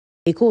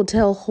A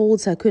hotel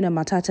holds Hakuna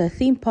Matata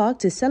theme park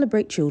to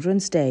celebrate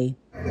Children's Day.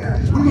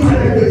 Beautiful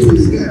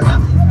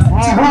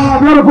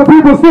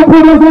people, still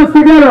put those hands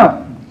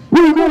together.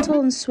 Hotel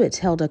and Suite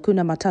held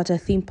Hakuna Matata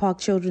theme park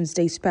Children's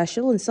Day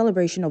special in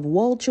celebration of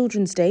World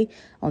Children's Day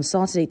on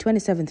Saturday,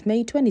 27th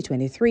May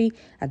 2023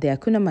 at the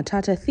Hakuna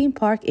Matata theme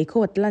park,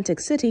 Eco Atlantic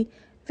City,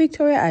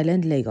 Victoria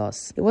Island,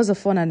 Lagos. It was a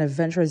fun and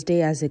adventurous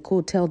day as the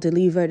hotel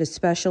delivered a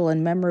special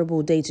and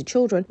memorable day to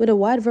children with a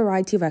wide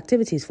variety of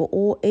activities for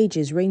all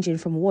ages, ranging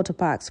from water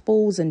parks,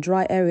 pools and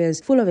dry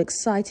areas full of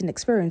exciting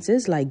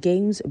experiences like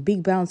games,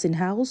 big bouncing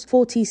house,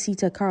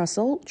 40-seater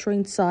carousel,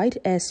 train side,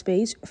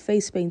 airspace,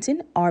 face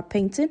painting, art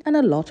painting, and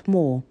a lot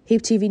more.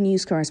 HIPTV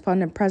news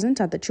correspondent present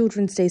at the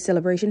Children's Day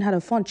celebration had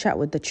a fun chat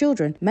with the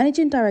children.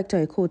 Managing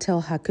Director,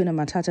 Hotel Hakuna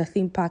Matata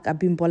Theme Park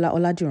Abimbola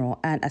Oladiran,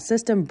 and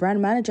Assistant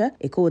Brand Manager,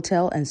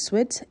 Hotel and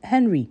Suite,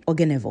 Henry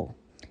Ogenevo.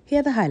 Here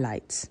are the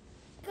highlights.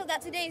 Because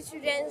that today is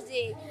Children's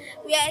Day,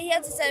 we are here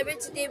to celebrate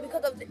today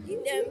because of the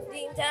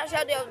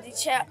International Day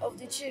of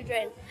the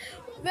Children.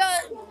 Well,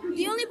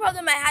 the only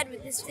problem I had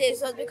with this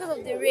place was because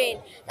of the rain.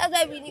 That's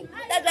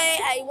why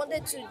I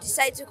wanted to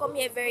decide to come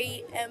here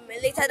very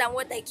later than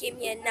what I came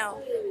here now.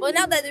 But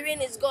now that the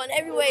rain is gone,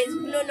 everywhere is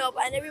blown up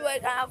and anybody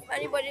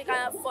can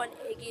have fun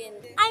again.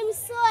 I'm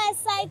so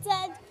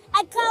excited.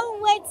 I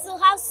can't wait to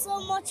have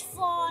so much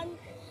fun.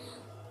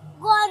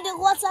 Go on the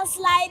water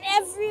slide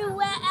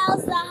everywhere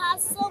else that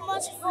has so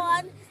much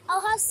fun. I'll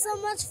have so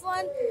much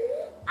fun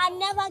and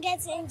never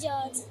get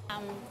injured.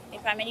 A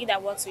paramedic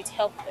that works with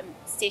Help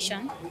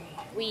Station.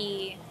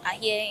 We are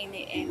here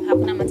in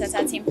Hakuna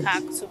Matata Theme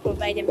Park to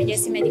provide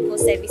emergency medical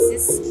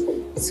services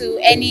to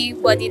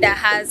anybody that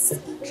has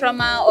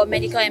trauma or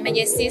medical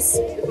emergencies.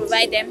 We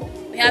provide them.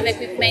 We have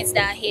equipment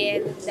that are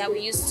here that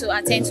we use to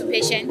attend to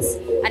patients,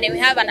 and then we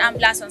have an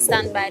ambulance on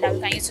standby that we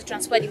can use to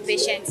transport the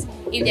patients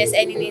if there's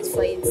any need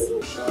for it.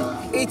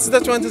 It's the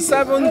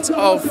 27th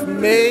of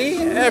May.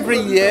 Every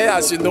year,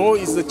 as you know,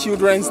 is the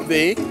Children's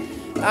Day,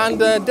 and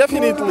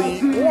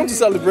definitely we want to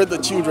celebrate the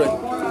children.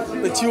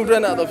 The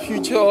children are the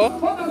future,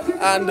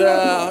 and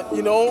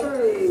you know,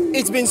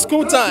 it's been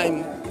school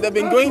time. They've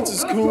been going to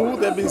school,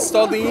 they've been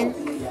studying.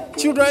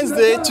 Children's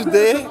Day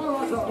today,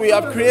 we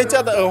have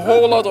created a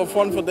whole lot of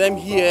fun for them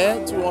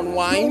here to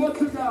unwind,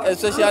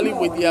 especially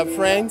with their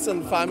friends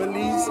and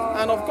families.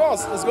 And of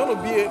course, it's going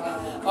to be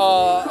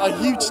a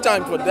huge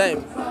time for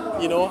them,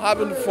 you know,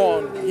 having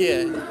fun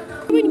here.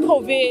 During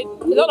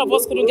COVID, a lot of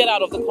us couldn't get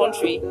out of the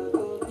country.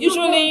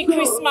 Usually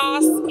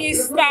Christmas,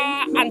 Easter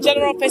and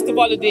general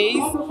festival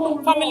holidays,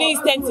 families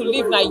tend to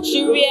leave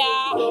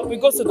Nigeria. We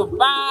go to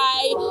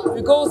Dubai,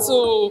 we go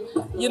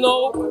to, you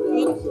know,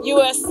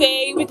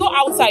 USA. We go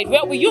outside.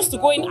 Well, we used to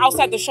go in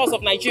outside the shores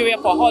of Nigeria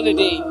for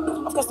holiday,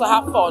 of course to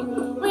have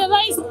fun. We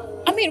realized,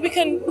 we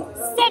can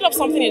set up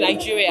something in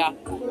Nigeria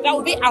that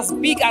will be as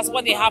big as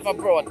what they have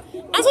abroad.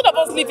 Instead of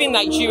us leaving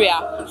Nigeria,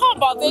 how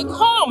about they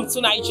come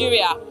to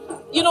Nigeria?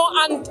 You know,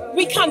 and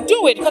we can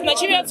do it because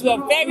Nigerians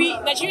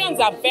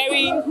are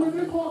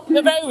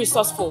very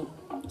resourceful.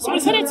 So we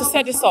decided to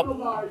set this up.